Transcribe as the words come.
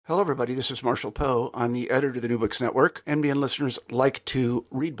Hello, everybody. This is Marshall Poe. I'm the editor of the New Books Network. NBN listeners like to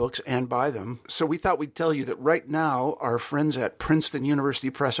read books and buy them. So we thought we'd tell you that right now, our friends at Princeton University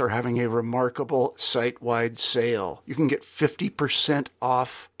Press are having a remarkable site-wide sale. You can get 50%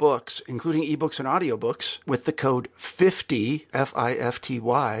 off books, including ebooks and audiobooks, with the code 50,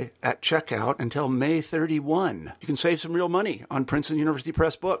 F-I-F-T-Y, at checkout until May 31. You can save some real money on Princeton University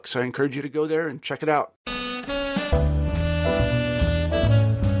Press books. I encourage you to go there and check it out.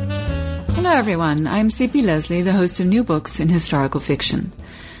 Hello everyone, I'm C.P. Leslie, the host of New Books in Historical Fiction.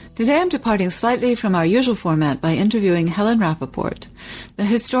 Today I'm departing slightly from our usual format by interviewing Helen Rappaport, the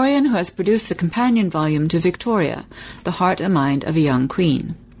historian who has produced the companion volume to Victoria, The Heart and Mind of a Young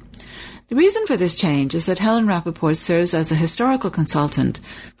Queen. The reason for this change is that Helen Rappaport serves as a historical consultant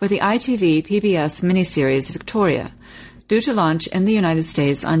for the ITV PBS miniseries Victoria, due to launch in the United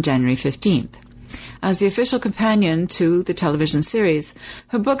States on January 15th. As the official companion to the television series,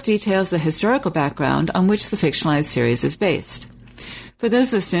 her book details the historical background on which the fictionalized series is based. For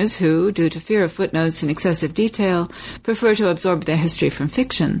those listeners who, due to fear of footnotes and excessive detail, prefer to absorb their history from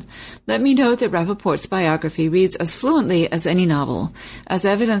fiction, let me note that Rappaport's biography reads as fluently as any novel, as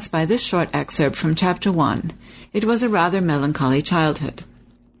evidenced by this short excerpt from Chapter 1. It was a rather melancholy childhood.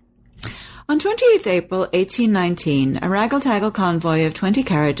 On 28th April 1819, a raggle-taggle convoy of 20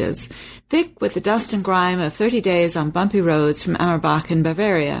 carriages, thick with the dust and grime of 30 days on bumpy roads from Ammerbach in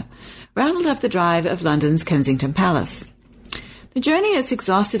Bavaria, rattled up the drive of London's Kensington Palace. The journey its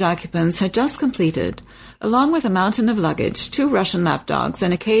exhausted occupants had just completed, along with a mountain of luggage, 2 Russian lapdogs,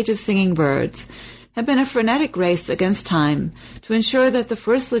 and a cage of singing birds, had been a frenetic race against time to ensure that the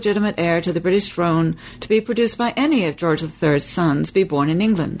first legitimate heir to the British throne to be produced by any of George III's sons be born in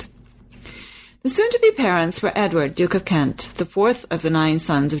England. The soon-to-be parents were Edward, Duke of Kent, the 4th of the 9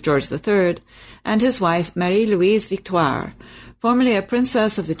 sons of George III, and his wife Marie-Louise Victoire, formerly a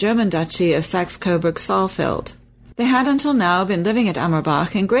princess of the German Duchy of Saxe-Coburg-Saalfeld. They had until now been living at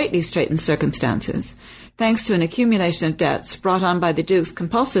Ammerbach in greatly straitened circumstances, thanks to an accumulation of debts brought on by the Duke's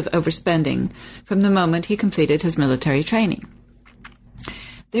compulsive overspending from the moment he completed his military training.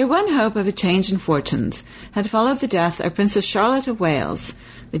 Their one hope of a change in fortunes had followed the death of Princess Charlotte of Wales,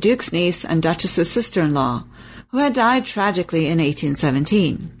 the Duke's niece and Duchess's sister-in-law, who had died tragically in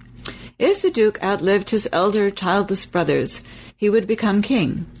 1817. If the Duke outlived his elder childless brothers, he would become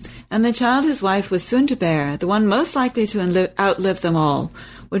king, and the child his wife was soon to bear, the one most likely to outlive them all,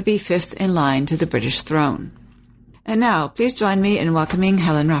 would be 5th in line to the British throne. And now, please join me in welcoming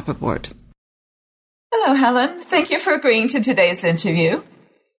Helen Rappaport. Hello, Helen. Thank you for agreeing to today's interview.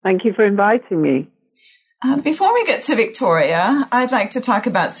 Thank you for inviting me. Before we get to Victoria, I'd like to talk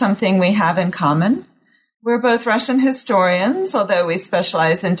about something we have in common. We're both Russian historians, although we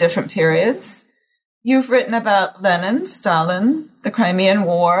specialize in different periods. You've written about Lenin, Stalin, the Crimean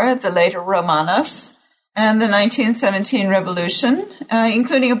War, the later Romanovs, and the 1917 revolution,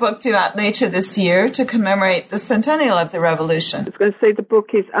 including a book due out later this year to commemorate the centennial of the revolution. I was going to say the book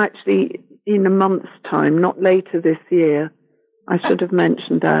is actually in a month's time, not later this year. I should have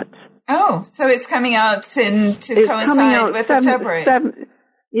mentioned that. Oh, so it's coming out to coincide with February.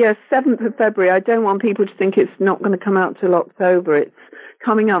 7th of February. I don't want people to think it's not going to come out till October. It's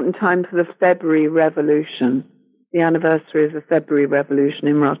coming out in time for the February Revolution, the anniversary of the February Revolution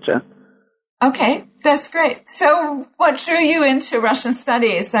in Russia. Okay, that's great. So what drew you into Russian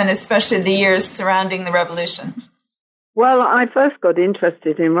studies, and especially the years surrounding the revolution? Well, I first got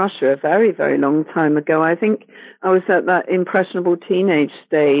interested in Russia a very, very long time ago. I think I was at that impressionable teenage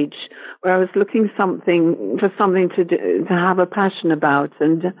stage where I was looking for something to do, to have a passion about.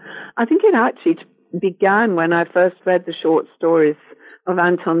 And I think it actually began when I first read the short stories of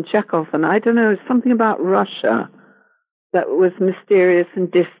Anton Chekhov. And I don't know, something about Russia that was mysterious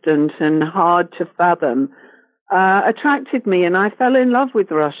and distant and hard to fathom attracted me. And I fell in love with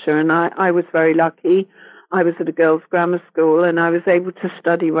Russia. And I was very lucky. I was at a girls' grammar school, and I was able to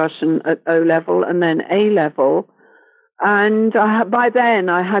study Russian at O-level and then A-level. And by then,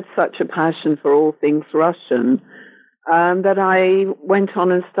 I had such a passion for all things Russian that I went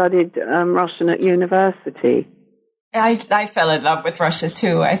on and studied Russian at university. I fell in love with Russia,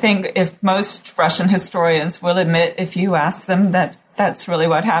 too. I think if most Russian historians will admit, if you ask them, that that's really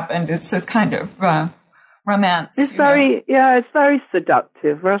what happened. It's a kind of romance. It's very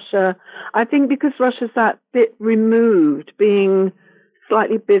seductive. Russia, I think because Russia's that bit removed, being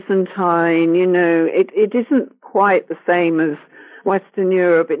slightly Byzantine, it isn't quite the same as Western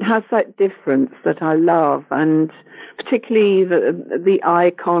Europe. It has that difference that I love, and particularly the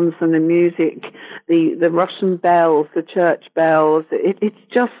icons and the music, the Russian bells, the church bells. It's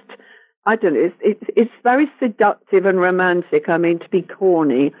just I don't know, it's very seductive and romantic. I mean, to be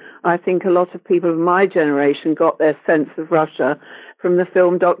corny, I think a lot of people of my generation got their sense of Russia from the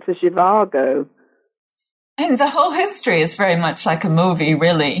film Dr. Zhivago. And the whole history is very much like a movie,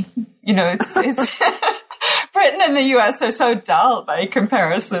 really. You know, it's Britain and the US are so dull by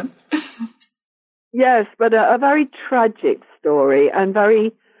comparison. Yes, but a very tragic story and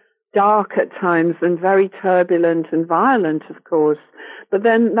very dark at times and very turbulent and violent, of course. But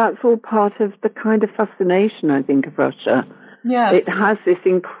then that's all part of the kind of fascination, I think, of Russia. Yes. It has this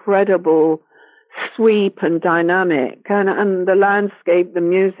incredible sweep and dynamic and the landscape, the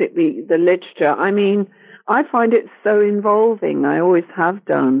music, the literature. I mean, I find it so involving. I always have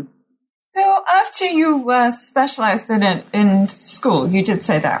done. So after you specialized in it in school, you did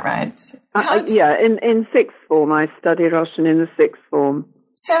say that, right? Yeah, in sixth form, I studied Russian in the sixth form.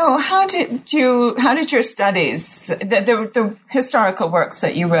 So how did your studies, the historical works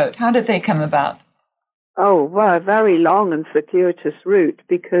that you wrote, how did they come about? Oh, well, a very long and circuitous route,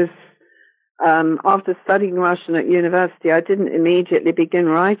 because after studying Russian at university, I didn't immediately begin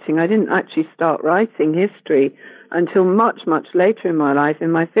writing. I didn't actually start writing history until much, much later in my life,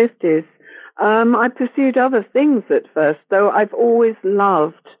 in my 50s. I pursued other things at first, though I've always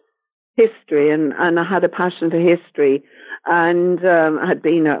loved history and I had a passion for history and had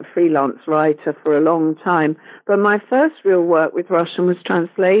been a freelance writer for a long time. But my first real work with Russian was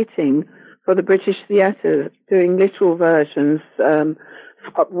translating for the British Theatre, doing literal versions,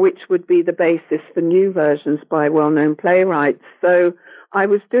 which would be the basis for new versions by well-known playwrights. So I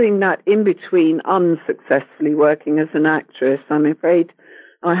was doing that in between unsuccessfully working as an actress. I'm afraid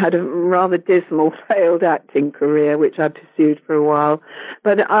I had a rather dismal failed acting career, which I pursued for a while.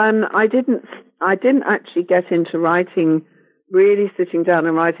 But I didn't actually get into writing, really sitting down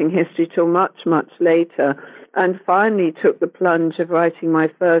and writing history till much, much later, and finally took the plunge of writing my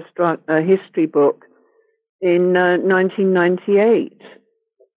first history book in 1998.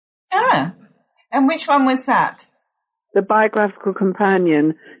 Ah, and which one was that? The biographical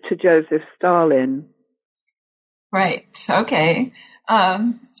companion to Joseph Stalin. Right, okay.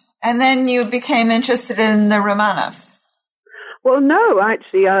 And then you became interested in the Romanovs. Well, no,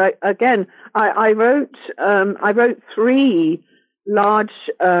 actually, I wrote three large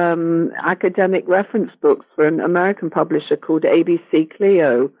academic reference books for an American publisher called ABC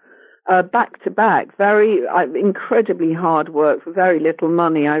Clio, back to back. Very incredibly hard work for very little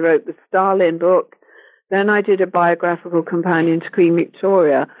money. I wrote the Stalin book, then I did a biographical companion to Queen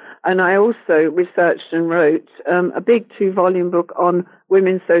Victoria. And I also researched and wrote a big 2-volume book on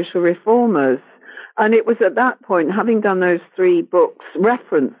women social reformers. And it was at that point, having done those 3 books,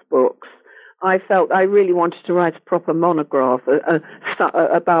 reference books, I felt I really wanted to write a proper monograph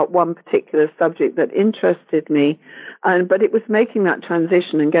about one particular subject that interested me. But it was making that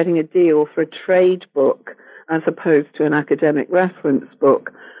transition and getting a deal for a trade book as opposed to an academic reference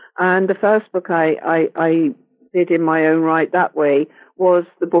book. And the first book I did in my own right that way was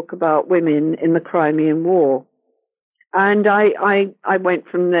the book about women in the Crimean War. And I went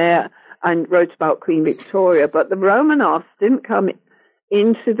from there and wrote about Queen Victoria, but the Romanovs didn't come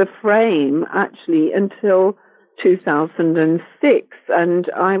into the frame actually until 2006. And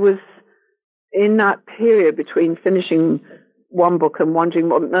I was in that period between finishing one book and wondering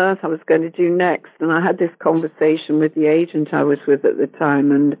what on earth I was going to do next. And I had this conversation with the agent I was with at the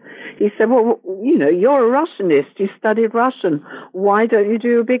time, and he said, well, you know, you're a Russianist, you studied Russian, why don't you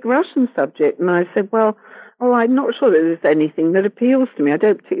do a big Russian subject? And I said, well, I'm not sure that there's anything that appeals to me. I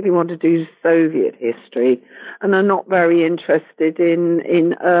don't particularly want to do Soviet history, and I'm not very interested in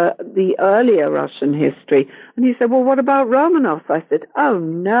the earlier Russian history. And he said, well, what about Romanovs? I said, oh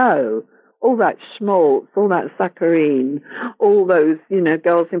no, all that schmaltz, all that saccharine, all those, you know,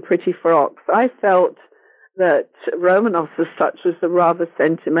 girls in pretty frocks. I felt that Romanovs as such was a rather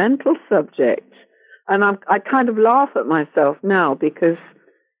sentimental subject. And I kind of laugh at myself now because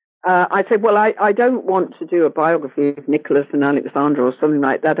I said, well, I don't want to do a biography of Nicholas and Alexandra or something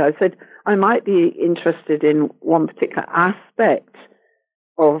like that. I said, I might be interested in one particular aspect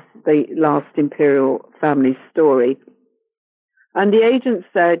of the last imperial family story. And the agent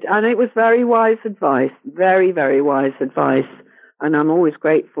said, and it was very wise advice, very, very wise advice, and I'm always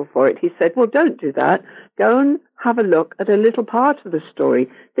grateful for it. He said, well, don't do that. Go and have a look at a little part of the story.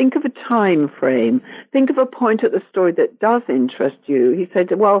 Think of a time frame. Think of a point at the story that does interest you. He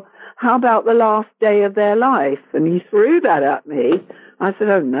said, well, how about the last day of their life? And he threw that at me. I said,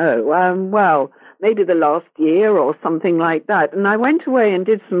 oh, no. Well, maybe the last year or something like that. And I went away and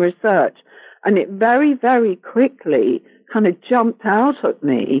did some research, and it very, very quickly kind of jumped out at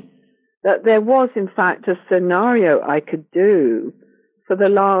me that there was, in fact, a scenario I could do for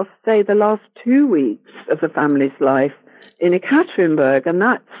the last 2 weeks of the family's life in Ekaterinburg, and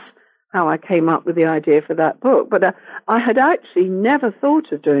that's how I came up with the idea for that book. But I had actually never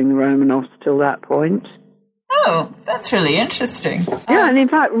thought of doing the Romanovs till that point. Oh, that's really interesting. Yeah, and in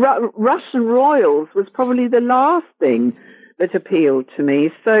fact, Russian royals was probably the last thing that appealed to me.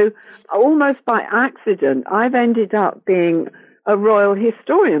 So almost by accident, I've ended up being a royal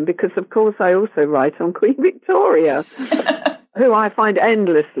historian because, of course, I also write on Queen Victoria, who I find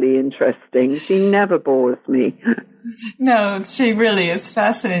endlessly interesting. She never bores me. No, she really is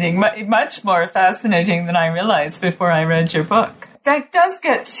fascinating, much more fascinating than I realized before I read your book. That does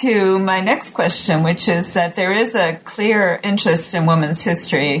get to my next question, which is that there is a clear interest in women's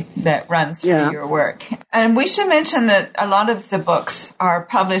history that runs through your work. And we should mention that a lot of the books are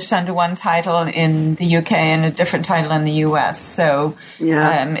published under one title in the UK and a different title in the US. So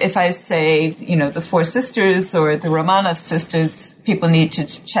if I say, the Four Sisters or the Romanov sisters, people need to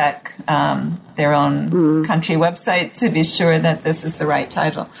check their own country website to be sure that this is the right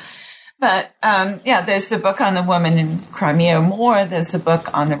title. But, there's the book on the woman in Crimea War. There's a book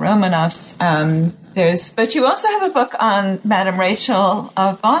on the Romanovs. But you also have a book on Madame Rachel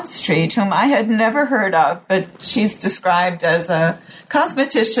of Bond Street, whom I had never heard of, but she's described as a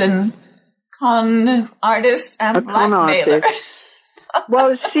cosmetician, con artist, and blackmailer.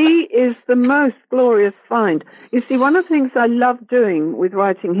 Well, she is the most glorious find. You see, one of the things I love doing with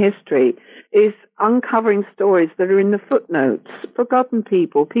writing history is uncovering stories that are in the footnotes, forgotten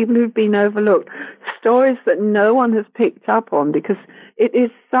people who've been overlooked, stories that no one has picked up on, because it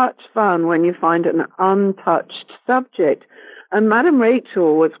is such fun when you find an untouched subject. And Madame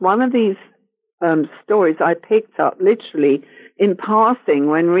Rachel was one of these stories I picked up literally in passing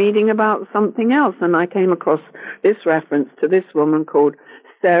when reading about something else. And I came across this reference to this woman called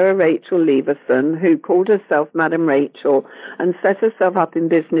Sarah Rachel Leverson, who called herself Madame Rachel and set herself up in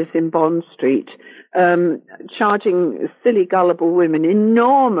business in Bond Street, charging silly, gullible women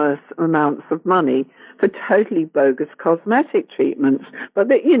enormous amounts of money for totally bogus cosmetic treatments. But,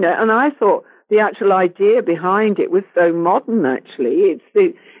 and I thought the actual idea behind it was so modern, actually.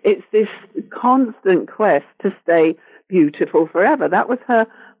 It's this constant quest to stay beautiful forever. That was her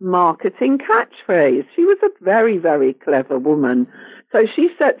marketing catchphrase. She was a very, very clever woman. So she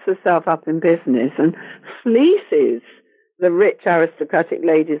sets herself up in business and fleeces the rich aristocratic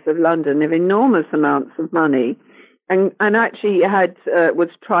ladies of London of enormous amounts of money, and actually was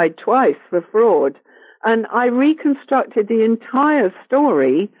tried twice for fraud. And I reconstructed the entire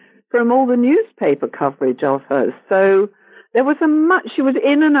story from all the newspaper coverage of her. So there was she was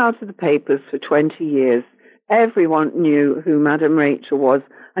in and out of the papers for 20 years. Everyone knew who Madame Rachel was,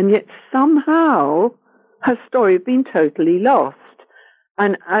 and yet somehow her story had been totally lost.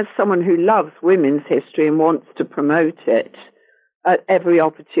 And as someone who loves women's history and wants to promote it at every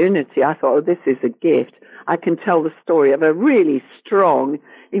opportunity, I thought, this is a gift. I can tell the story of a really strong,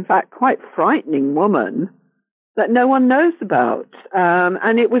 in fact, quite frightening woman that no one knows about.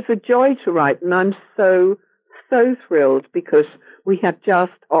 And it was a joy to write, and I'm so thrilled because we have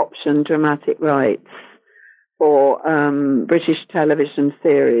just optioned dramatic rights for British television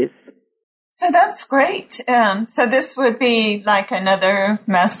series. So that's great. So this would be like another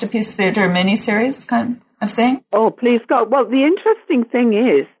Masterpiece Theatre miniseries kind of thing? Oh, please God. Well, the interesting thing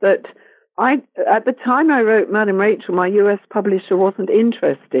is that at the time I wrote Madame Rachel, my US publisher wasn't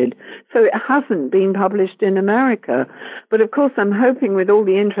interested. So it hasn't been published in America. But of course, I'm hoping with all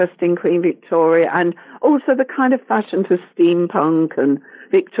the interest in Queen Victoria and also the kind of fashion for steampunk and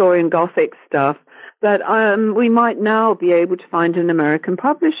Victorian Gothic stuff, that we might now be able to find an American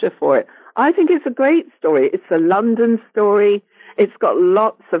publisher for it. I think it's a great story. It's a London story. It's got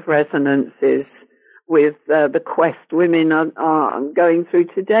lots of resonances with the quest women are going through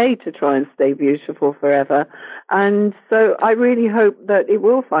today to try and stay beautiful forever. And so I really hope that it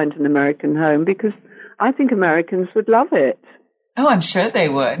will find an American home because I think Americans would love it. Oh, I'm sure they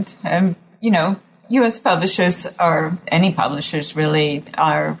would. U.S. publishers or any publishers really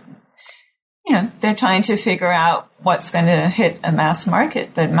are, they're trying to figure out what's going to hit a mass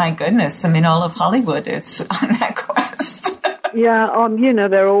market. But my goodness, all of Hollywood is on that quest. Yeah,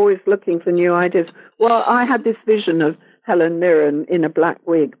 they're always looking for new ideas. Well, I had this vision of Helen Mirren in a black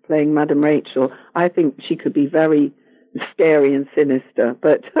wig playing Madame Rachel. I think she could be very scary and sinister.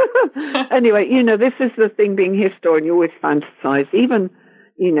 But anyway, this is the thing being historian. You always fantasize. Even,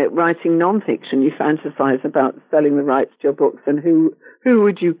 writing nonfiction, you fantasize about selling the rights to your books and who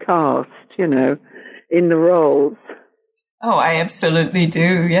would you cast, in the roles. Oh, I absolutely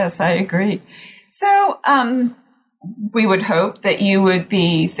do. Yes, I agree. So, we would hope that you would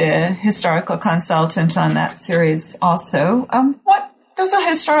be the historical consultant on that series also. What does a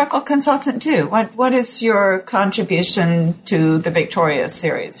historical consultant do? What is your contribution to the Victoria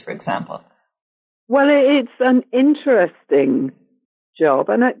series, for example? Well, it's an interesting job,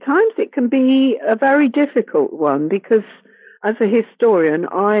 and at times it can be a very difficult one because as a historian,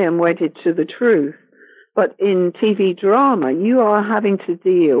 I am wedded to the truth. But in TV drama, you are having to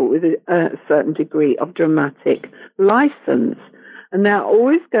deal with a certain degree of dramatic license. And there are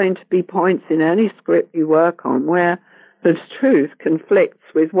always going to be points in any script you work on where the truth conflicts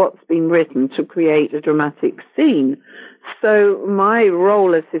with what's been written to create a dramatic scene. So my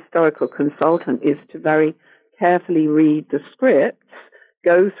role as historical consultant is to very carefully read the scripts,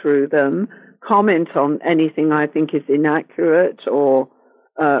 go through them, comment on anything I think is inaccurate or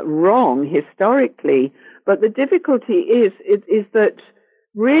wrong historically. But the difficulty is that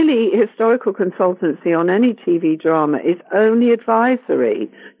really historical consultancy on any TV drama is only advisory.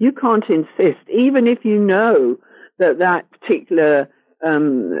 You can't insist, even if you know that particular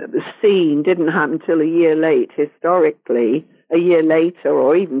scene didn't happen till a year late historically, a year later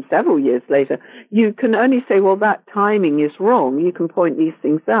or even several years later. You can only say, well, that timing is wrong. You can point these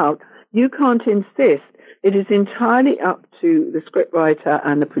things out. You can't insist. It is entirely up to the scriptwriter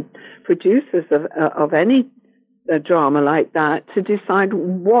and the producers of any drama like that to decide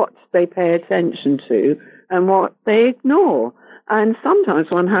what they pay attention to and what they ignore. And sometimes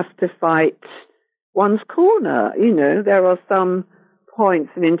one has to fight one's corner. You know, there are some points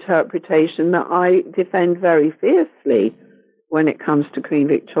of interpretation that I defend very fiercely when it comes to Queen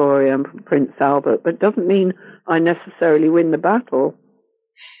Victoria and Prince Albert, but doesn't mean I necessarily win the battle.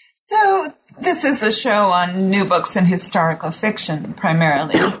 So this is a show on new books and historical fiction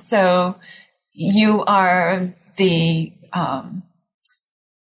primarily. So you are the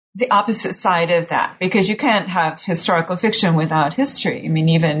opposite side of that, because you can't have historical fiction without history. I mean,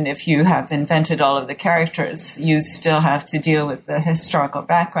 even if you have invented all of the characters, you still have to deal with the historical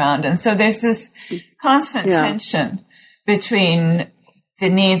background. And so there's this constant tension between the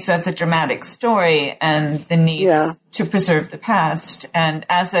needs of the dramatic story and the needs to preserve the past. And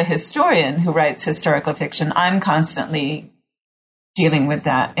as a historian who writes historical fiction, I'm constantly dealing with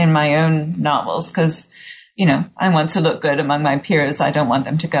that in my own novels because, you know, I want to look good among my peers. I don't want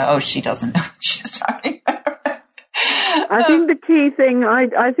them to go, oh, she doesn't know what she's talking about. I think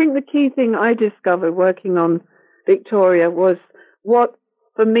the key thing I discovered working on Victoria was what,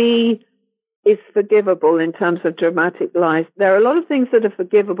 for me, is forgivable in terms of dramatic license. There are a lot of things that are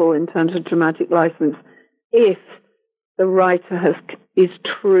forgivable in terms of dramatic license if the writer is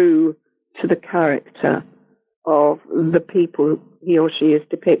true to the character of the people he or she is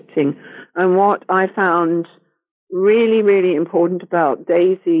depicting. And what I found really, really important about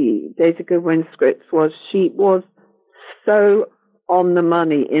Daisy Goodwin's scripts was she was so on the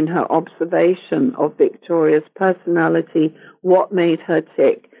money in her observation of Victoria's personality, what made her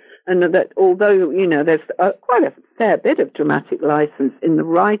tick. And that although, you know, there's quite a fair bit of dramatic license in the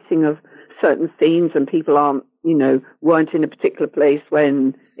writing of certain scenes and people aren't, you know, weren't in a particular place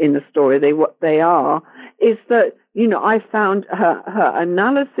when in the story they are, is that, you know, I found her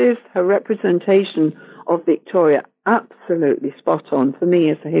analysis, her representation of Victoria absolutely spot on for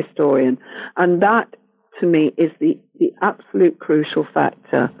me as a historian. And that, to me, is the absolute crucial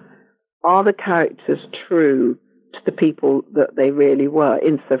factor. Are the characters true to the people that they really were,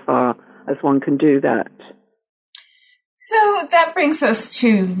 insofar as one can do that? So that brings us to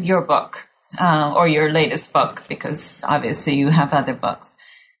your book, or your latest book, because obviously you have other books.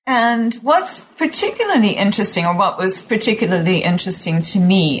 And what's particularly interesting, or what was particularly interesting to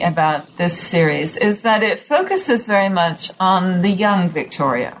me about this series, is that it focuses very much on the young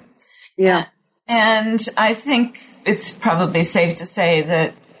Victoria. Yeah. And I think it's probably safe to say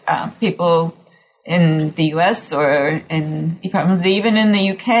that people in the U.S. or probably even in the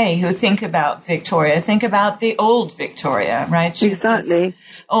UK who think about Victoria, think about the old Victoria, right? She's exactly. This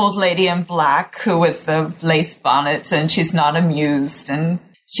old lady in black who with the lace bonnet, and she's not amused, and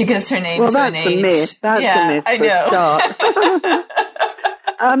she gives her name to an age. Myth. That's a myth. I know.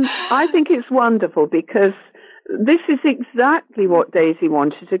 I think it's wonderful because this is exactly what Daisy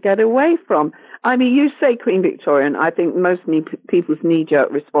wanted to get away from. I mean, you say Queen Victoria, and I think most people's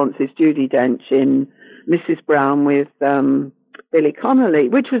knee-jerk response is Judi Dench in Mrs. Brown with Billy Connolly,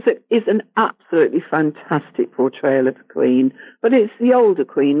 which is an absolutely fantastic portrayal of the Queen. But it's the older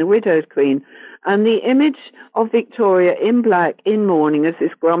Queen, the widowed Queen. And the image of Victoria in black, in mourning, as this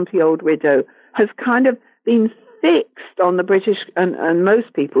grumpy old widow, has kind of been fixed on the British and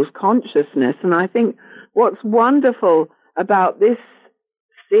most people's consciousness. And I think what's wonderful about this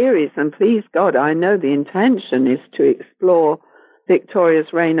series, and please God, I know the intention is to explore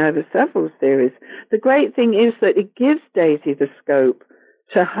Victoria's reign over several series. The great thing is that it gives Daisy the scope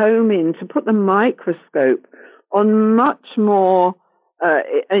to home in, to put the microscope on much more,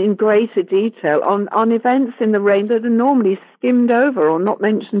 in greater detail, on events in the reign that are normally skimmed over or not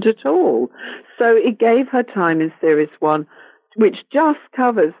mentioned at all. So it gave her time in Series 1, which just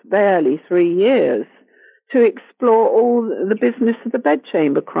covers barely 3 years, to explore all the business of the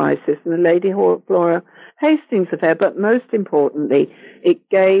bedchamber crisis and the Lady Flora Hastings affair. But most importantly, it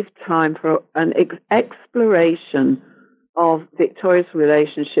gave time for an exploration of Victoria's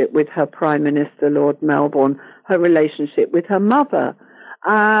relationship with her Prime Minister, Lord Melbourne, her relationship with her mother.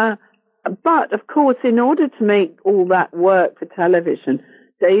 But, of course, in order to make all that work for television,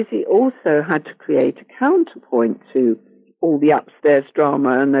 Daisy also had to create a counterpoint to all the upstairs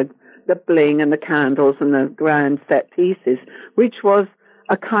drama and the bling and the candles and the grand set pieces, which was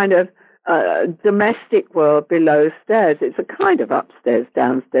a kind of domestic world below stairs. It's a kind of upstairs,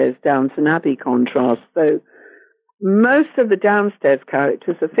 downstairs, Downton Abbey contrast. So most of the downstairs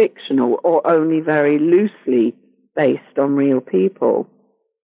characters are fictional or only very loosely based on real people.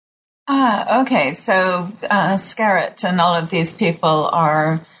 Okay. So Scarrett and all of these people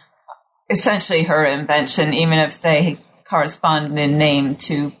are essentially her invention, even if they correspond in name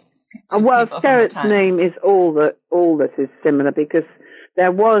to well, Scarrett's name is all that is similar, because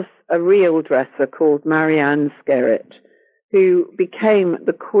there was a real dresser called Marianne Scarrett who became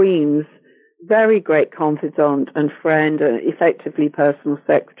the Queen's very great confidant and friend, effectively personal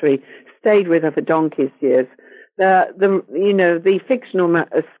secretary, stayed with her for donkey's years. The fictional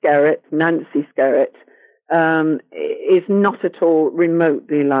Scarrett, Nancy Scarrett, is not at all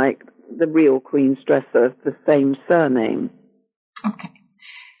remotely like the real Queen's dresser of the same surname. Okay.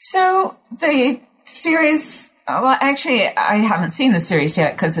 So the series, well, actually, I haven't seen the series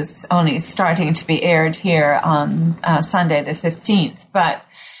yet because it's only starting to be aired here on Sunday the 15th. But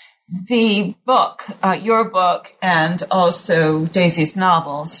the book, your book, and also Daisy's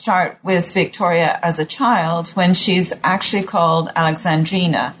novel start with Victoria as a child when she's actually called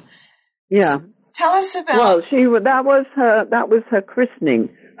Alexandrina. Yeah. Tell us about. Well, that was her christening.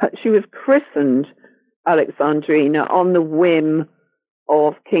 She was christened Alexandrina on the whim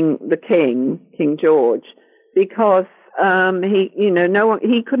of King George, because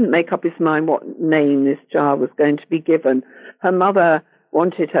he couldn't make up his mind what name this child was going to be given. Her mother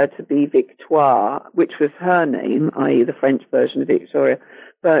wanted her to be Victoire, which was her name, i.e. the French version of Victoria,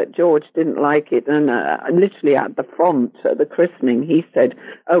 but George didn't like it, and literally at the font, at the christening, he said,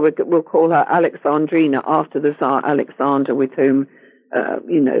 we'll call her Alexandrina after the Tsar Alexander, with whom,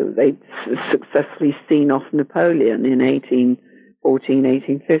 they'd successfully seen off Napoleon in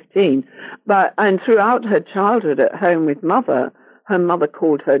 1815. And throughout her childhood at home with mother, her mother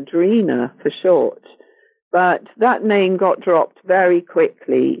called her Drina for short. But that name got dropped very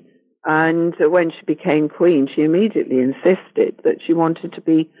quickly, and when she became queen, she immediately insisted that she wanted to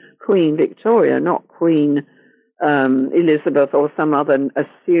be Queen Victoria, not Queen Elizabeth or some other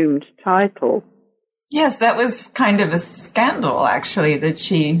assumed title. Yes, that was kind of a scandal, actually, that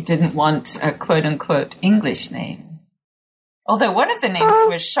she didn't want a quote-unquote English name. Although one of the names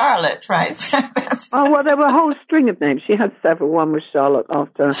was Charlotte, right? So well, there were a whole string of names. She had several. One was Charlotte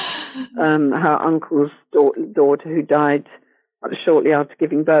after her uncle's daughter, who died shortly after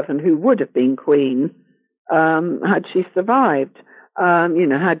giving birth and who would have been queen had she survived.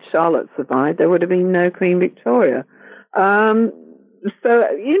 Had Charlotte survived, there would have been no Queen Victoria. I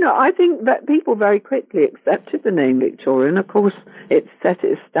think that people very quickly accepted the name Victoria, and of course it set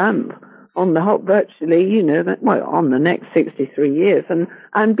its stamp on the whole, virtually, on the next 63 years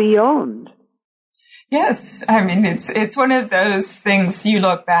and beyond. Yes, I mean, it's one of those things you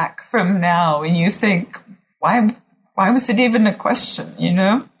look back from now and you think, why was it even a question,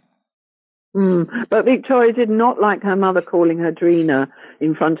 But Victoria did not like her mother calling her Drina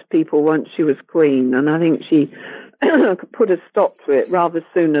in front of people once she was queen, and I think she put a stop to it rather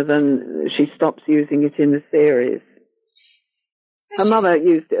sooner than she stops using it in the series. Her mother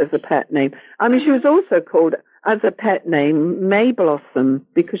used it as a pet name. I mean, she was also called, as a pet name, May Blossom,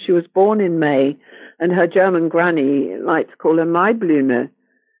 because she was born in May, and her German granny liked to call her Maiblume.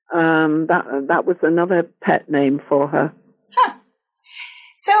 That was another pet name for her. Huh.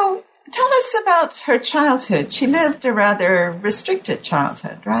 So tell us about her childhood. She lived a rather restricted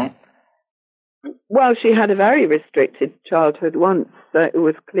childhood, right? Well, she had a very restricted childhood. Once it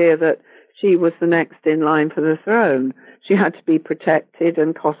was clear that she was the next in line for the throne. She had to be protected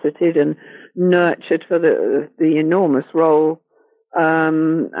and cosseted and nurtured for the enormous role,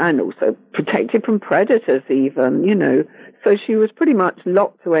 and also protected from predators even, So she was pretty much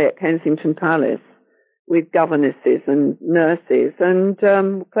locked away at Kensington Palace with governesses and nurses, and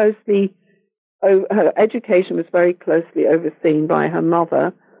her education was very closely overseen by her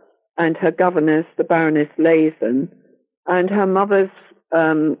mother and her governess, the Baroness Leyson, and her mother's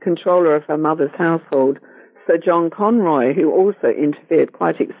controller of her mother's household, Sir John Conroy, who also interfered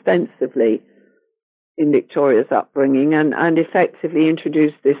quite extensively in Victoria's upbringing and effectively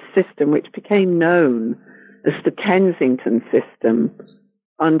introduced this system which became known as the Kensington system,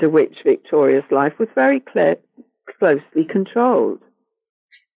 under which Victoria's life was very closely controlled.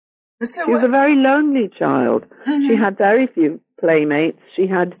 So she was a very lonely child. Mm-hmm. She had very few playmates.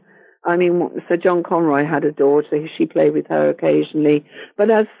 Sir John Conroy had a daughter. She played with her occasionally. But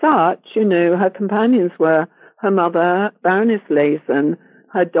as such, her companions were her mother, Baroness Leyson,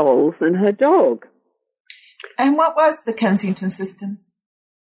 her dolls, and her dog. And what was the Kensington system?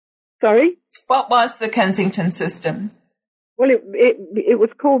 Sorry? What was the Kensington system? Well, it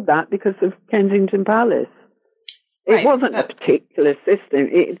was called that because of Kensington Palace. It wasn't a particular system.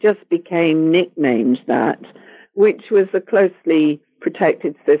 It just became nicknamed that, which was a closely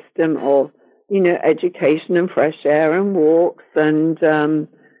protected system of, education and fresh air and walks and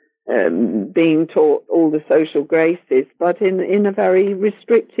being taught all the social graces, but in a very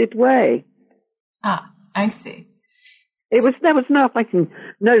restricted way. Ah, I see. There was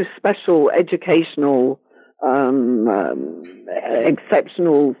no special educational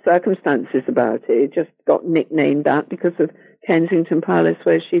exceptional circumstances about it. It just got nicknamed that because of Kensington Palace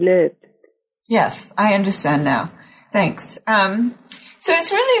where she lived. Yes, I understand now. Thanks. So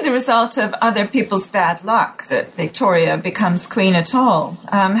it's really the result of other people's bad luck that Victoria becomes queen at all.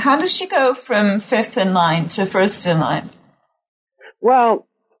 How does she go from fifth in line to first in line? Well,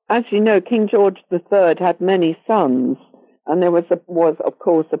 as you know, King George III had many sons, and there was of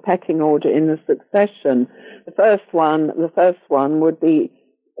course a pecking order in the succession. The first one would be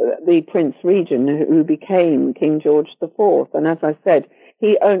the Prince Regent, who became King George IV. And as I said,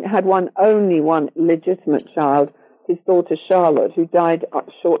 he had only one legitimate child, his daughter Charlotte, who died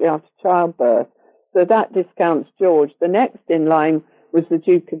shortly after childbirth. So that discounts George. The next in line was the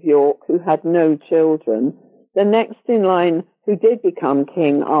Duke of York, who had no children. The next in line, who did become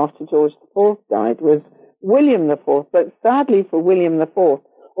king after George IV died, was William IV. But sadly for William IV,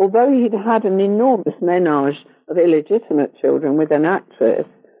 although he'd had an enormous menage of illegitimate children with an actress,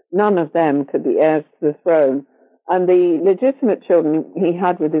 none of them could be heirs to the throne. And the legitimate children he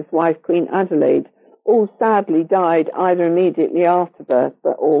had with his wife, Queen Adelaide, all sadly died either immediately after birth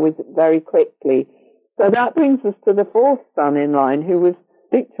or very quickly. So that brings us to the fourth son in line, who was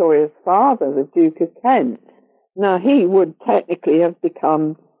Victoria's father, the Duke of Kent. Now, he would technically have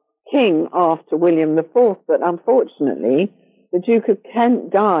become king after William IV, but unfortunately, the Duke of Kent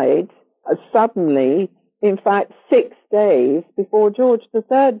died suddenly, in fact, 6 days before George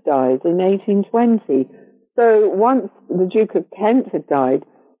III died in 1820. So once the Duke of Kent had died,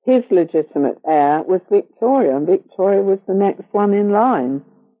 his legitimate heir was Victoria, and Victoria was the next one in line.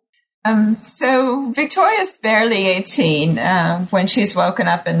 So Victoria's barely 18 when she's woken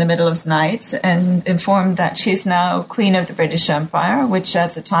up in the middle of the night and informed that she's now Queen of the British Empire, which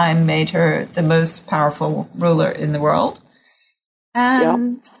at the time made her the most powerful ruler in the world.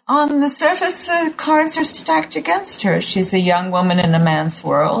 And on the surface, the cards are stacked against her. She's a young woman in a man's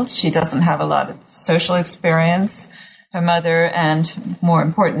world. She doesn't have a lot of social experience. Her mother, and more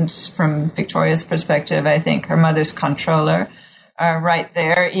important from Victoria's perspective, I think her mother's controller, are right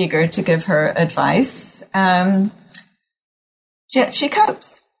there, eager to give her advice. Yet she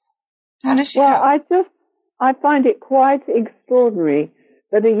copes. How does she cope? I find it quite extraordinary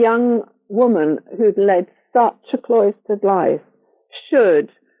that a young woman who'd led such a cloistered life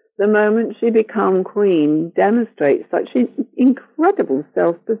should, the moment she become queen, demonstrate such incredible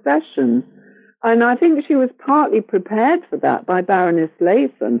self-possession. And I think she was partly prepared for that by Baroness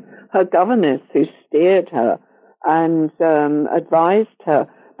Leyson, her governess, who steered her and advised her.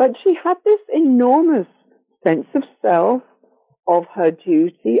 But she had this enormous sense of self, of her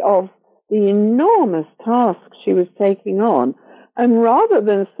duty, of the enormous task she was taking on. And rather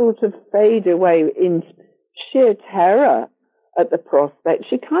than sort of fade away in sheer terror at the prospect,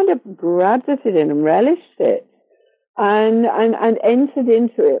 she kind of grabbed at it and relished it and entered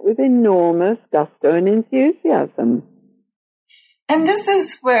into it with enormous gusto and enthusiasm. And this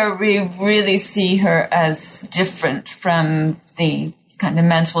is where we really see her as different from the kind of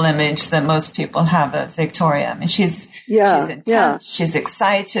mental image that most people have of Victoria. I mean, she's intense, she's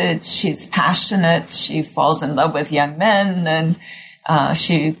excited, she's passionate, she falls in love with young men, and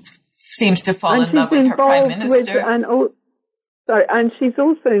she seems to fall in love with her prime minister. And she's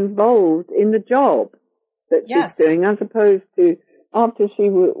also involved in the job that she's doing, as opposed to after she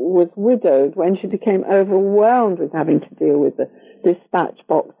was widowed, when she became overwhelmed with having to deal with the dispatch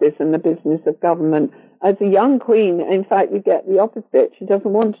boxes and the business of government. As a young queen, in fact, you get the opposite. She doesn't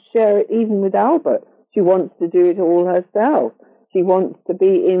want to share it even with Albert. She wants to do it all herself. She wants to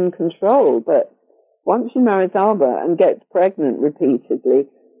be in control. But once she marries Albert and gets pregnant repeatedly,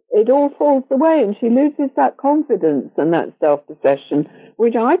 it all falls away and she loses that confidence and that self-possession,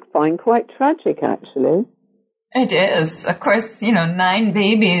 which I find quite tragic, actually. It is. Of course, 9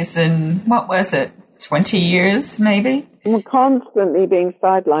 babies in, what was it, 20 years, maybe? We're constantly being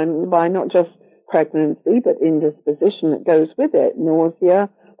sidelined by not just pregnancy, but indisposition that goes with it. Nausea,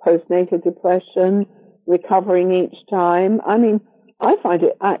 postnatal depression, recovering each time. I mean, I find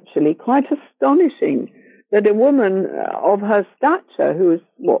it actually quite astonishing that a woman of her stature, who is,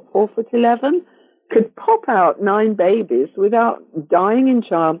 4'11", could pop out 9 babies without dying in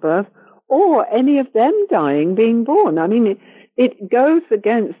childbirth or any of them dying being born. I mean, it goes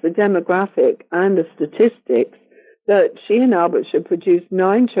against the demographic and the statistics that she and Albert should produce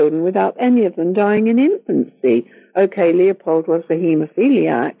 9 children without any of them dying in infancy. Okay, Leopold was a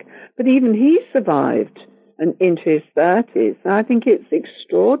haemophiliac, but even he survived into his 30s. I think it's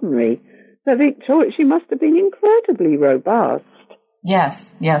extraordinary. So Victoria, she must have been incredibly robust.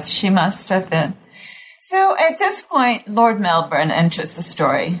 Yes, she must have been. So at this point, Lord Melbourne enters the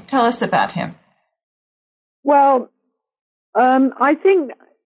story. Tell us about him. Well, I think,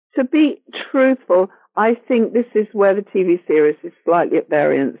 to be truthful, I think this is where the TV series is slightly at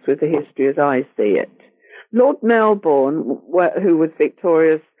variance with the history as I see it. Lord Melbourne, who was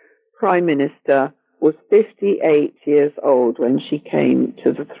Victoria's Prime Minister, was 58 years old when she came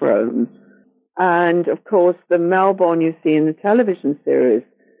to the throne. And, of course, the Melbourne you see in the television series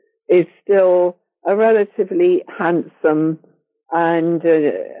is still a relatively handsome and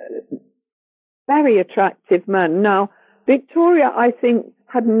very attractive man. Now, Victoria, I think,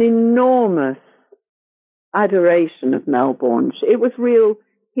 had an enormous adoration of Melbourne. It was real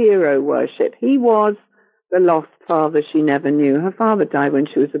hero worship. He was the lost father she never knew. Her father died when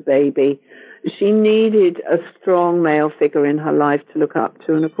she was a baby. She needed a strong male figure in her life to look up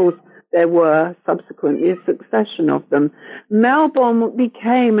to, and of course there were subsequently a succession of them. Melbourne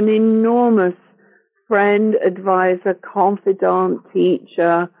became an enormous friend, advisor, confidant,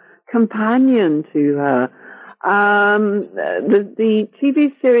 teacher, companion to her. The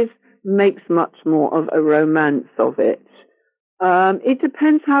TV series makes much more of a romance of it. It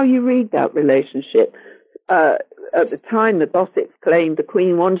depends how you read that relationship. At the time, the gossips claimed the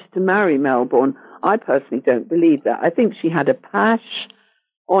Queen wanted to marry Melbourne. I personally don't believe that. I think she had a pash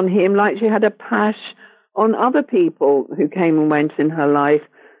on him, like she had a pash on other people who came and went in her life.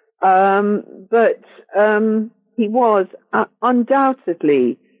 But he was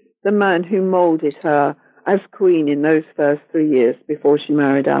undoubtedly the man who molded her as Queen in those first 3 years before she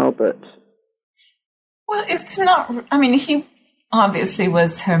married Albert. Well, it's not, he obviously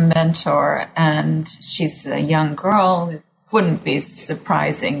was her mentor, and she's a young girl. It wouldn't be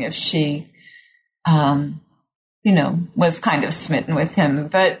surprising if she, was kind of smitten with him.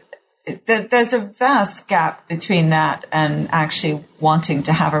 But there's a vast gap between that and actually wanting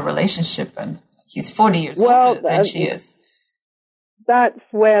to have a relationship. And he's 40 years older than she is. That's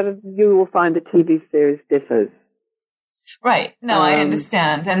where you will find the TV series differs. Right. No, I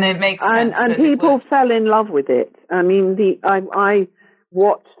understand. And it makes sense. And people fell in love with it. I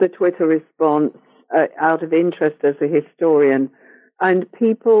watched the Twitter response out of interest as a historian. And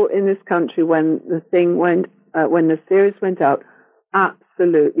people in this country, when the series went out,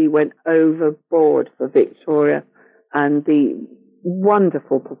 absolutely went overboard for Victoria and the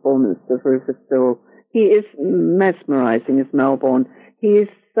wonderful performance of Rufus Sewell. He is mesmerizing as Melbourne. He is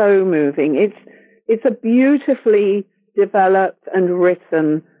so moving. It's a beautifully developed and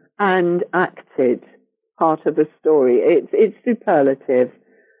written and acted part of the story. It's superlative.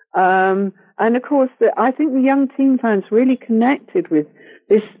 And of course, I think the young teen fans really connected with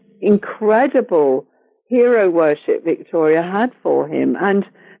this incredible hero worship Victoria had for him. And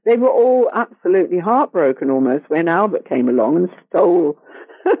they were all absolutely heartbroken almost when Albert came along and stole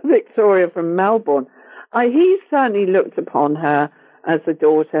Victoria from Melbourne. He certainly looked upon her as a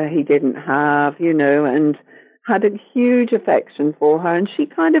daughter he didn't have, and had a huge affection for her. And she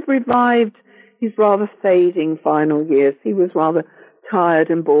kind of revived his rather fading final years. He was rather tired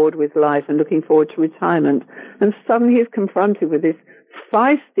and bored with life and looking forward to retirement. And suddenly he's confronted with this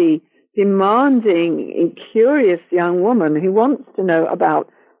feisty, demanding, and curious young woman who wants to know about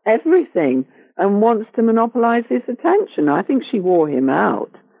everything and wants to monopolize his attention. I think she wore him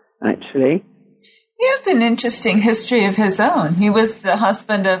out, actually. He has an interesting history of his own. He was the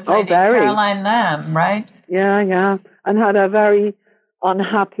husband of Lady Caroline Lamb, right? Yeah, and had a very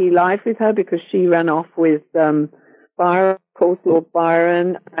unhappy life with her because she ran off with Byron, of course, Lord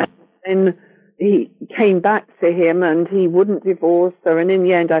Byron, and then he came back to him and he wouldn't divorce her, and in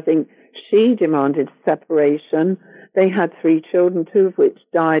the end I think she demanded separation. They had 3 children, 2 of which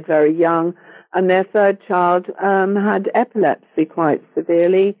died very young, and their 3rd child had epilepsy quite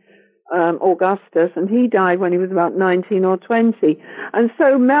severely, Augustus, and he died when he was about 19 or 20. And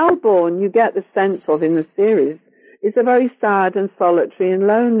so Melbourne, you get the sense of in the series, is a very sad and solitary and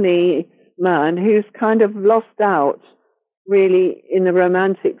lonely man who's kind of lost out, really, in the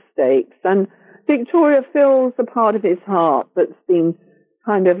romantic stakes. And Victoria fills a part of his heart that's been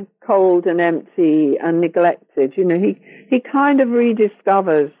kind of cold and empty and neglected. You know, he kind of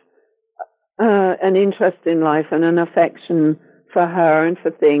rediscovers an interest in life and an affection for her and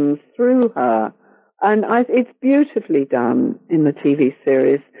for things through her. And it's beautifully done in the TV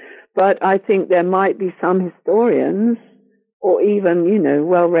series. But I think there might be some historians or even, you know,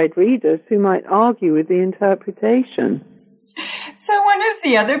 well-read readers who might argue with the interpretation. So one of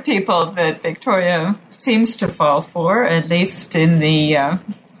the other people that Victoria seems to fall for, at least in the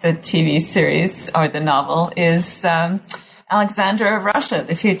TV series or the novel, is Alexander of Russia,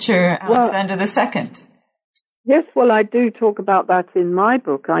 the future Alexander II. Yes, well, I do talk about that in my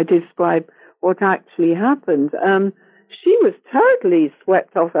book. I describe what actually happened. She was totally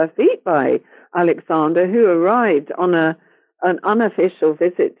swept off her feet by Alexander, who arrived on an unofficial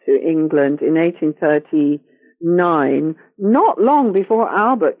visit to England in 1839, not long before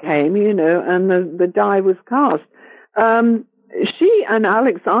Albert came, you know, and the die was cast. She and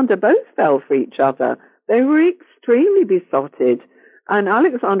Alexander both fell for each other. They were extremely besotted, and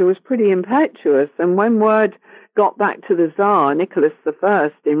Alexander was pretty impetuous, and when word got back to the Tsar, Nicholas I,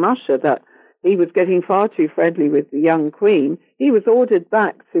 in Russia, that he was getting far too friendly with the young queen, he was ordered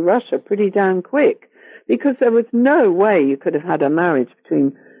back to Russia pretty damn quick, because there was no way you could have had a marriage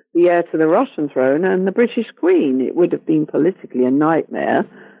between the heir to the Russian throne and the British queen. It would have been politically a nightmare,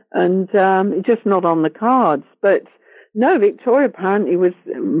 and just not on the cards. But no, Victoria apparently was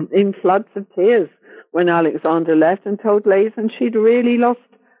in floods of tears when Alexander left and told Lazen she'd really lost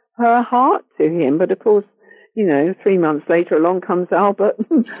her heart to him. But of course, you know, 3 months later along comes Albert.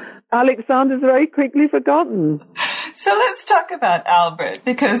 Alexander's very quickly forgotten. So let's talk about Albert,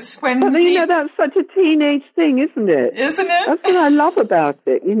 because when you know, that's such a teenage thing, isn't it? Isn't it? That's what I love about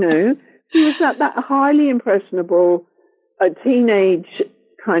it, you know. He was at that highly impressionable teenage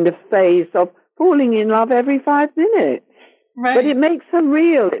kind of phase of falling in love every 5 minutes. Right. But it makes her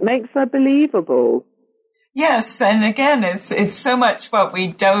real. It makes her believable. Yes, and again, it's so much what we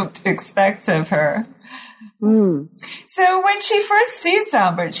don't expect of her. Mm. So when she first sees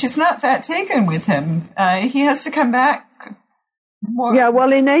Albert, she's not that taken with him. He has to come back more. Yeah,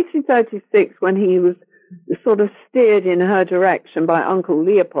 well, in 1836, when he was sort of steered in her direction by Uncle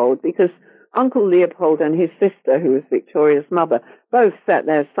Leopold, because Uncle Leopold and his sister, who was Victoria's mother, both set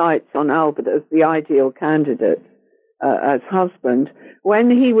their sights on Albert as the ideal candidate as husband. When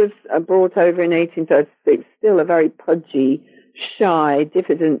he was brought over in 1836, still a very pudgy, shy,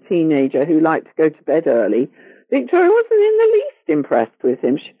 diffident teenager who liked to go to bed early, Victoria wasn't in the least impressed with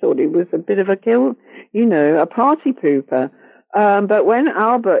him. She thought he was a bit of a a party pooper. But when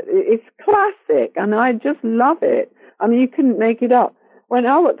Albert, it's classic, and I just love it. I mean, you couldn't make it up. When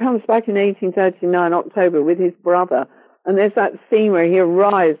Albert comes back in 1839, October, with his brother, and there's that scene where he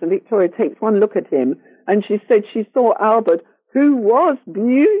arrives, and Victoria takes one look at him, and she said she saw Albert, who was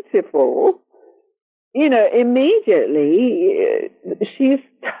beautiful. You know, immediately she's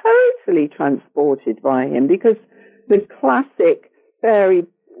totally transported by him, because the classic fairy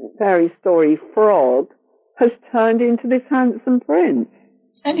story frog has turned into this handsome prince.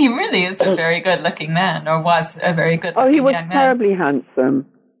 And he really is a very good-looking man, or was a very good-looking man. Oh, he was terribly handsome.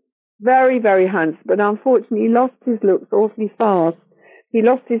 Very, very handsome. But unfortunately, he lost his looks awfully fast. He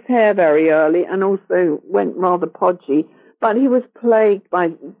lost his hair very early and also went rather podgy. But he was plagued by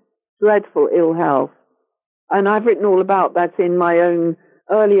dreadful ill health. And I've written all about that in my own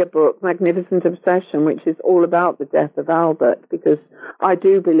earlier book, Magnificent Obsession, which is all about the death of Albert, because I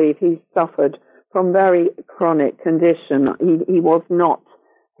do believe he suffered from very chronic condition. He was not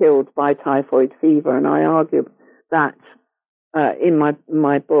killed by typhoid fever, and I argue that in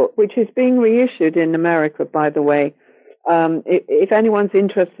my book, which is being reissued in America, by the way. If anyone's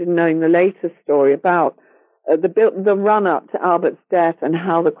interested in knowing the latest story about the run-up to Albert's death and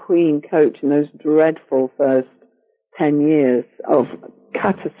how the Queen coped in those dreadful first 10 years of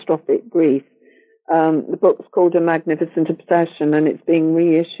catastrophic grief, the book's called A Magnificent Obsession, and it's being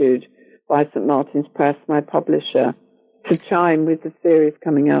reissued by St. Martin's Press, my publisher, to chime with the series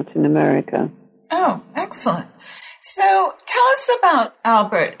coming out in America. Oh, excellent. So tell us about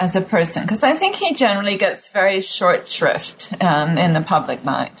Albert as a person, because I think he generally gets very short shrift in the public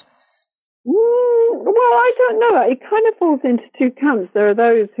mind. Well, I don't know. It kind of falls into two camps. There are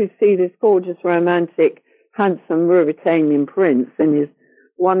those who see this gorgeous, romantic, handsome Ruritanian prince in his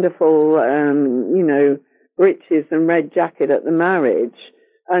wonderful, breeches and red jacket at the marriage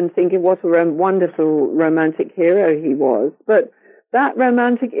and thinking what a wonderful romantic hero he was. But that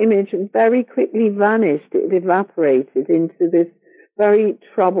romantic image very quickly vanished. It evaporated into this very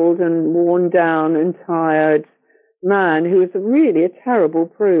troubled and worn down and tired man who was really a terrible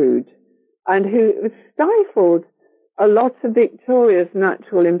prude and who stifled a lot of Victoria's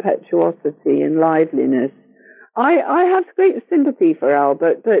natural impetuosity and liveliness. I have great sympathy for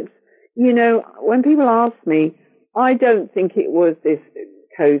Albert, but, when people ask me, I don't think it was this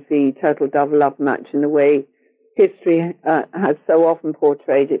cozy turtle-dove love match in the way history has so often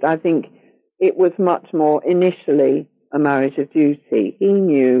portrayed it. I think it was much more initially a marriage of duty. He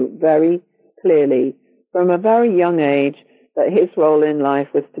knew very clearly from a very young age that his role in life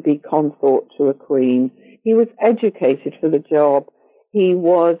was to be consort to a queen. He was educated for the job. He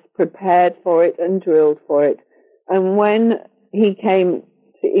was prepared for it and drilled for it. And when he came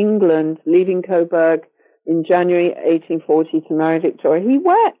to England, leaving Coburg in January 1840 to marry Victoria, he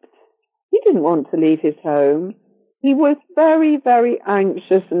wept. He didn't want to leave his home. He was very, very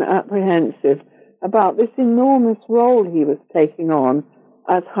anxious and apprehensive about this enormous role he was taking on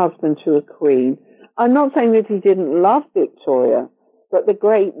as husband to a queen. I'm not saying that he didn't love Victoria, but the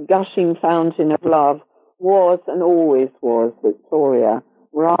great gushing fountain of love was and always was Victoria,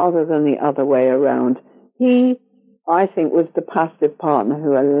 rather than the other way around. He, I think, was the passive partner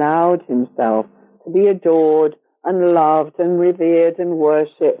who allowed himself to be adored and loved and revered and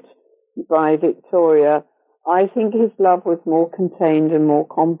worshipped by Victoria. I think his love was more contained and more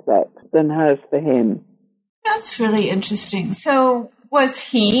complex than hers for him. That's really interesting. So was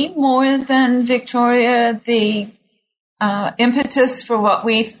he, more than Victoria, the impetus for what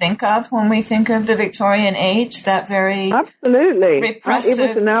we think of when we think of the Victorian age, that very absolutely repressive,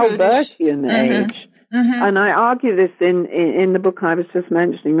 it was an Albertian age. Mm-hmm. And I argue this in the book I was just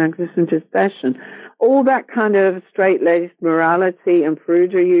mentioning, Magnificent Discession. All that kind of straight-laced morality and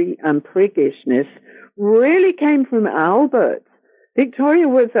prudery and priggishness really came from Albert. Victoria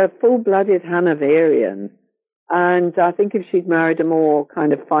was a full-blooded Hanoverian, and I think if she'd married a more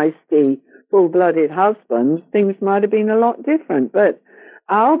kind of feisty, full-blooded husband, things might have been a lot different. But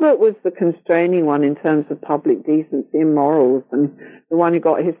Albert was the constraining one in terms of public decency and morals, and the one who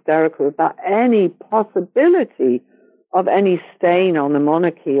got hysterical about any possibility of any stain on the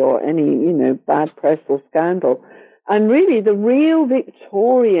monarchy or any, bad press or scandal. And really, the real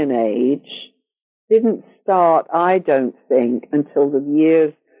Victorian age didn't start, I don't think, until the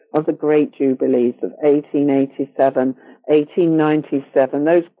years of the great jubilees of 1887, 1897,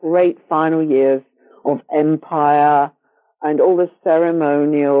 those great final years of empire and all the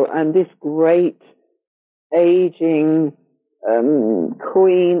ceremonial and this great aging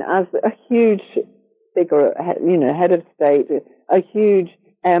queen as a huge figure, head of state, a huge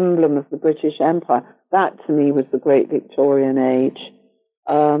emblem of the British Empire. That, to me, was the great Victorian age.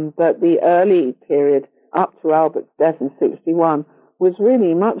 But the early period, up to Albert's death in 61, was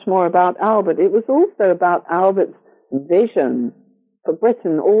really much more about Albert. It was also about Albert's vision for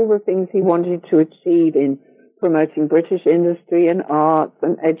Britain, all the things he wanted to achieve in promoting British industry and arts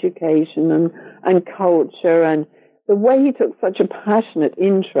and education and culture, and the way he took such a passionate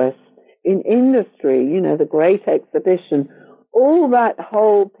interest in industry, the Great Exhibition. All that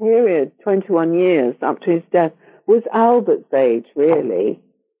whole period, 21 years up to his death, was Albert's age, really.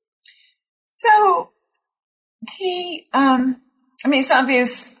 So he, it's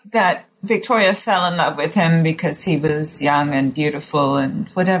obvious that Victoria fell in love with him because he was young and beautiful and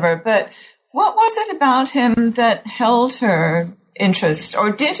whatever, but what was it about him that held her interest,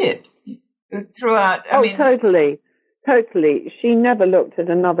 or did it throughout? Totally. She never looked at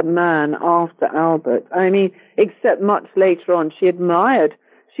another man after Albert. Except much later on,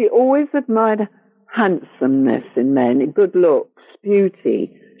 she always admired handsomeness in men, good looks,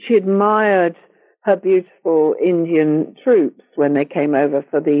 beauty. She admired her beautiful Indian troops when they came over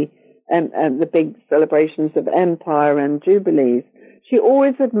for the big celebrations of empire and jubilees. She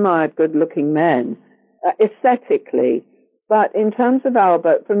always admired good-looking men, aesthetically. But in terms of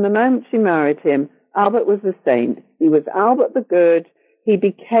Albert, from the moment she married him, Albert was a saint. He was Albert the Good. He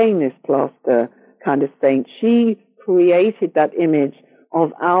became this plaster kind of saint. She created that image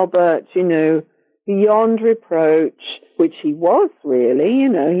of Albert, beyond reproach, which he was really.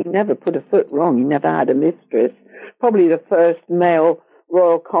 He never put a foot wrong. He never had a mistress. Probably the first male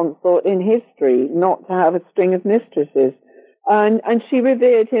royal consort in history, not to have a string of mistresses. And she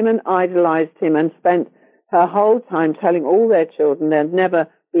revered him and idolized him and spent her whole time telling all their children there'd never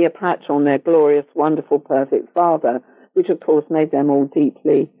be a patch on their glorious, wonderful, perfect father, which of course made them all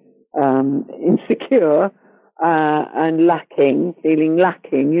deeply insecure and feeling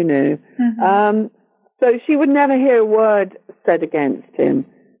lacking, you know. Mm-hmm. So she would never hear a word said against him.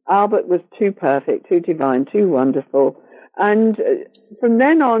 Albert was too perfect, too divine, too wonderful. And from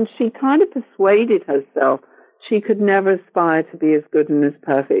then on, she kind of persuaded herself she could never aspire to be as good and as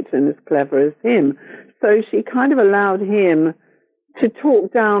perfect and as clever as him. So she kind of allowed him to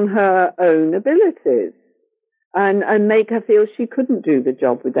talk down her own abilities and make her feel she couldn't do the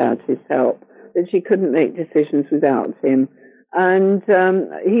job without his help, that she couldn't make decisions without him. And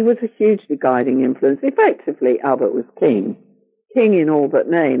he was a hugely guiding influence. Effectively, Albert was king in all but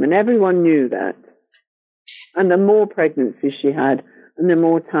name, and everyone knew that. And the more pregnancies she had, and the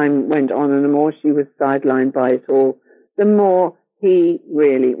more time went on, and the more she was sidelined by it all, the more he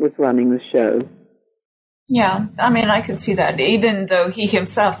really was running the show. Yeah, I mean, I can see that, even though he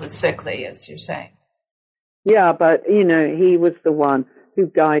himself was sickly, as you're saying. Yeah, but, you know, he was the one who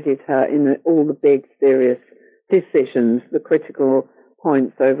guided her in all the big, serious decisions, the critical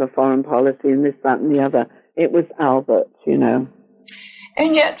points over foreign policy and this, that, and the other. It was Albert, you know.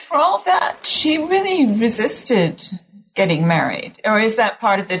 And yet, for all that, she really resisted getting married. Or is that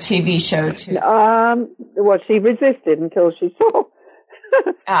part of the TV show, too? Well, she resisted until she saw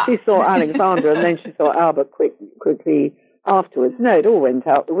she saw Alexander, and then she saw Albert quickly afterwards. No, it all went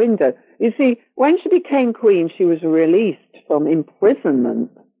out the window. You see, when she became queen, she was released from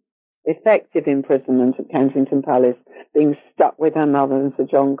imprisonment, effective imprisonment at Kensington Palace, being stuck with her mother and Sir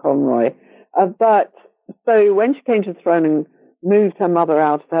John Conroy. But so when she came to the throne and moved her mother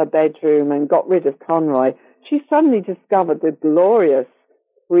out of her bedroom and got rid of Conroy, she suddenly discovered the glorious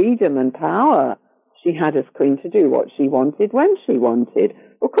freedom and power she had as queen to do what she wanted when she wanted.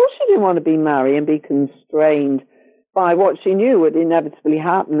 Of course, she didn't want to be married and be constrained by what she knew would inevitably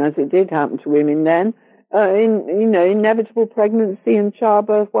happen, as it did happen to women then, inevitable pregnancy and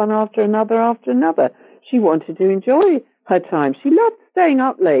childbirth one after another. She wanted to enjoy her time. She loved staying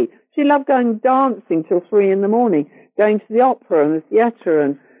up late. She loved going dancing till 3 a.m, going to the opera and the theatre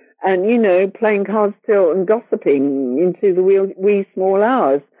and playing cards till and gossiping into the wee small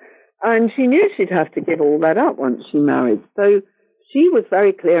hours. And she knew she'd have to give all that up once she married. So she was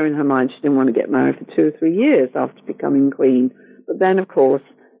very clear in her mind she didn't want to get married for 2 or 3 years after becoming queen. But then, of course,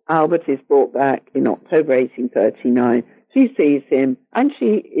 Albert is brought back in October 1839. She sees him, and she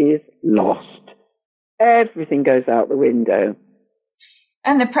is lost. Everything goes out the window.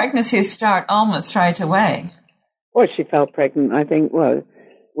 And the pregnancies start almost right away. Well, she fell pregnant, I think,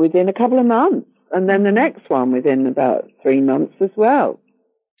 within a couple of months. And then the next one within about 3 months as well.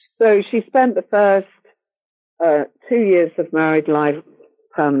 So she spent the first 2 years of married life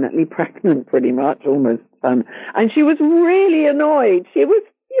permanently pregnant, pretty much, almost. And she was really annoyed. She was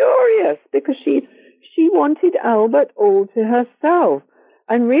furious because she wanted Albert all to herself.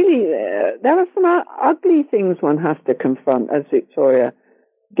 And really, there are some ugly things one has to confront as Victoria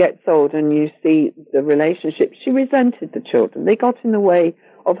gets old and you see the relationship. She resented the children. They got in the way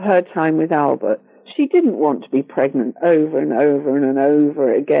of her time with Albert. She didn't want to be pregnant over and over and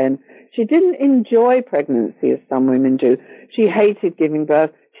over again. She didn't enjoy pregnancy as some women do. She hated giving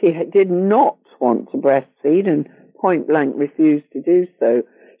birth. She did not want to breastfeed and point blank refused to do so.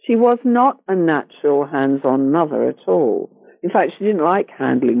 She was not a natural hands-on mother at all. In fact, she didn't like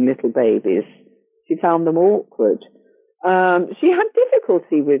handling little babies. She found them awkward. She had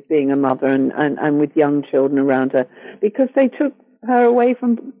difficulty with being a mother and with young children around her because they took her away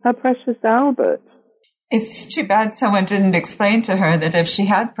from her precious Albert. It's too bad someone didn't explain to her that if she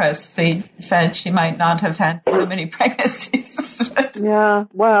had breastfed, she might not have had so many pregnancies. Yeah,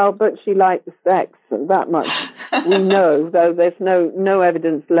 well, but she liked the sex, that much we know, though there's no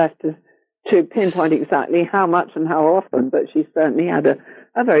evidence left to pinpoint exactly how much and how often, but she certainly had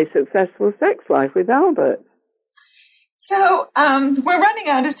a very successful sex life with Albert. So we're running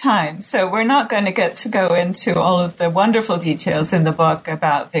out of time, so we're not going to get to go into all of the wonderful details in the book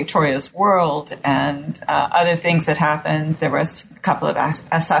about Victoria's world and other things that happened. There was a couple of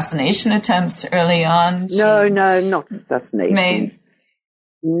assassination attempts early on. No, not assassination.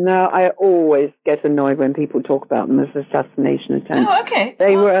 No, I always get annoyed when people talk about them as assassination attempts. Oh, okay.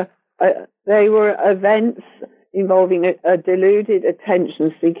 They were events involving a deluded,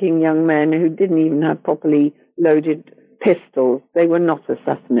 attention-seeking young men who didn't even have properly loaded pistols. They were not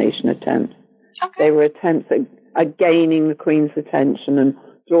assassination attempts. Okay. They were attempts at gaining the Queen's attention and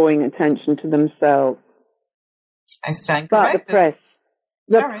drawing attention to themselves. I stand corrected.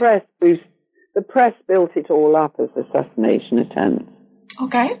 The press built it all up as assassination attempts.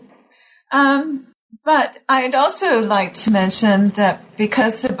 Okay. But I'd also like to mention that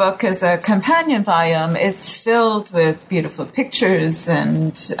because the book is a companion volume, it's filled with beautiful pictures,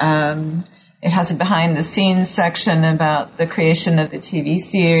 and it has a behind-the-scenes section about the creation of the TV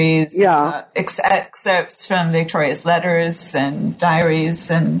series. Yeah. Excerpts from Victoria's letters and diaries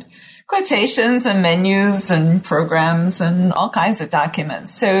and quotations and menus and programs and all kinds of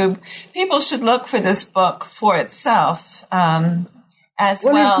documents. So people should look for this book for itself. It's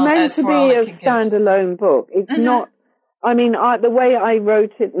meant to be a standalone book. It's not, the way I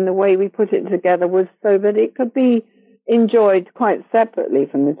wrote it and the way we put it together was so that it could be enjoyed quite separately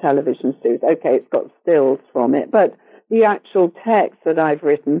from the television series. Okay, it's got stills from it, but the actual text that I've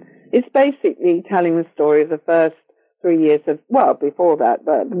written is basically telling the story of the first 3 years before that,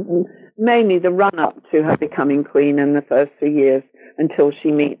 but mainly the run-up to her becoming queen and the first 3 years until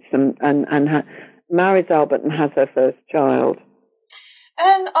she meets and marries Albert and has her first child.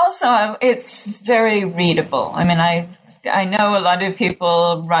 And also, it's very readable. I know a lot of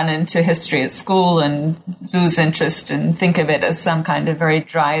people run into history at school and lose interest and think of it as some kind of very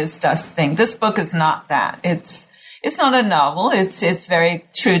dry as dust thing. This book is not that. It's not a novel. It's very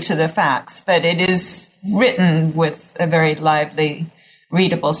true to the facts, but it is written with a very lively,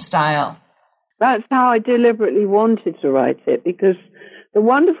 readable style. That's how I deliberately wanted to write it, because the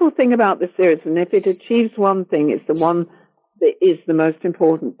wonderful thing about the series, and if it achieves one thing, it's the one that is the most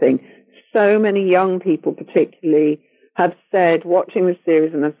important thing. So many young people particularly have said, watching the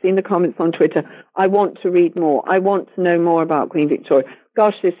series, and I've seen the comments on Twitter, I want to read more. I want to know more about Queen Victoria.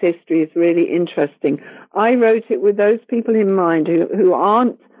 Gosh, this history is really interesting. I wrote it with those people in mind who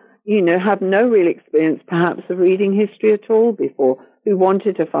aren't, have no real experience perhaps of reading history at all before, who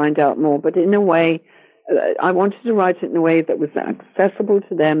wanted to find out more. But in a way, I wanted to write it in a way that was accessible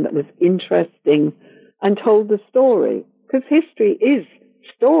to them, that was interesting, and told the story. Because history is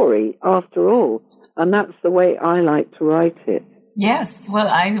story, after all. And that's the way I like to write it. Yes. Well,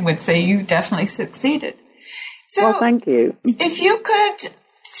 I would say you definitely succeeded. So, well, thank you. If you could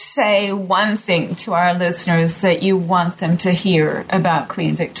say one thing to our listeners that you want them to hear about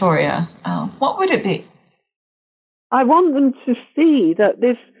Queen Victoria, what would it be? I want them to see that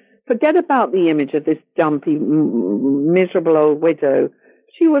forget about the image of this dumpy, miserable old widow.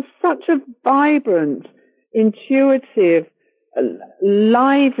 She was such a vibrant, intuitive,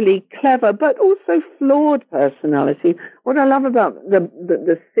 lively, clever, but also flawed personality. What I love about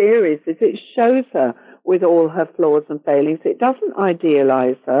the series is it shows her with all her flaws and failings. It doesn't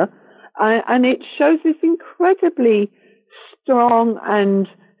idealize her, and it shows this incredibly strong and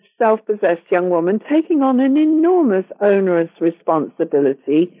self-possessed young woman taking on an enormous, onerous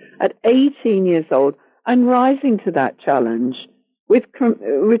responsibility at 18 years old and rising to that challenge with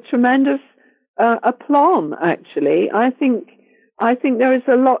tremendous aplomb, actually. I think there is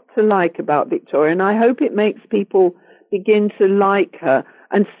a lot to like about Victoria, and I hope it makes people begin to like her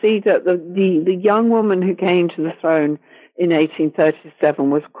and see that the young woman who came to the throne in 1837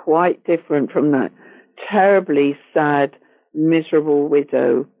 was quite different from that terribly sad, miserable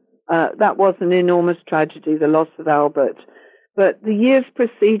widow. That was an enormous tragedy, the loss of Albert. But the years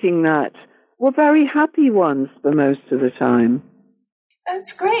preceding that were very happy ones for most of the time.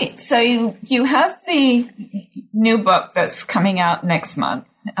 That's great. So you have the new book that's coming out next month.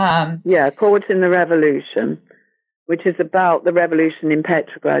 Caught in the Revolution, which is about the revolution in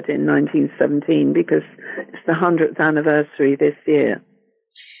Petrograd in 1917, because it's the 100th anniversary this year.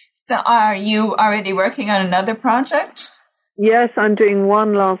 So are you already working on another project? Yes, I'm doing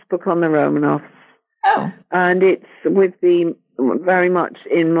one last book on the Romanovs. Oh. And it's with very much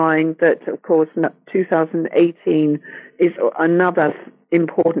in mind that, of course, 2018 is another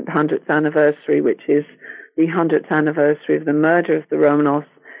important 100th anniversary, which is the 100th anniversary of the murder of the Romanovs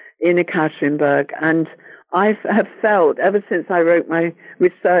in Ekaterinburg. And I have felt, ever since I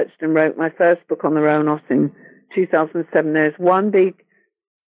researched and wrote my first book on the Romanovs in 2007, there's one big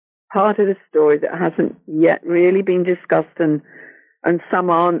part of the story that hasn't yet really been discussed and some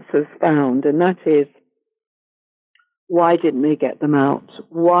answers found, and that is, why didn't they get them out?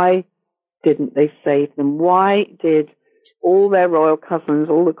 Why didn't they save them? Why did all their royal cousins,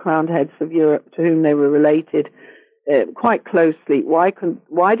 all the crowned heads of Europe to whom they were related quite closely, why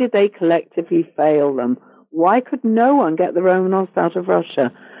did they collectively fail them? Why could no one get the Romanovs out of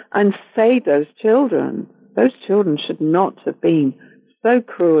Russia and save those children? Those children should not have been so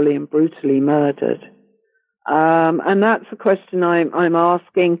cruelly and brutally murdered. And that's a question I'm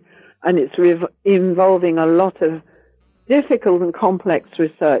asking, and it's involving a lot of difficult and complex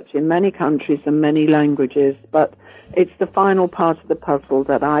research in many countries and many languages, but it's the final part of the puzzle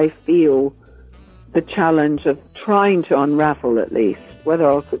that I feel the challenge of trying to unravel, at least. Whether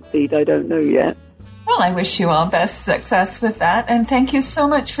I'll succeed, I don't know yet. Well, I wish you all best success with that, and thank you so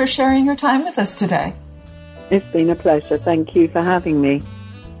much for sharing your time with us today. It's been a pleasure. Thank you for having me.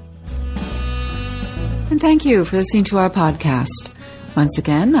 And thank you for listening to our podcast. Once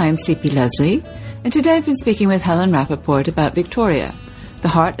again, I'm C.P. Lesley, and today I've been speaking with Helen Rappaport about Victoria, the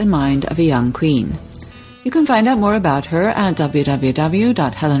heart and mind of a young queen. You can find out more about her at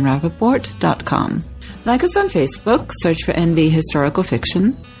www.helenrappaport.com. Like us on Facebook, search for NB Historical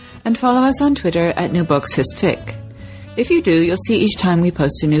Fiction, and follow us on Twitter at New Books HistFic. If you do, you'll see each time we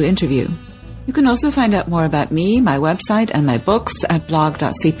post a new interview. You can also find out more about me, my website, and my books at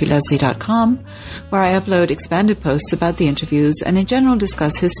blog.cplesley.com, where I upload expanded posts about the interviews and in general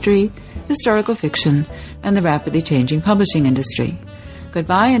discuss history, historical fiction, and the rapidly changing publishing industry.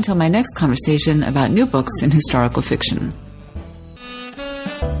 Goodbye until my next conversation about new books in historical fiction.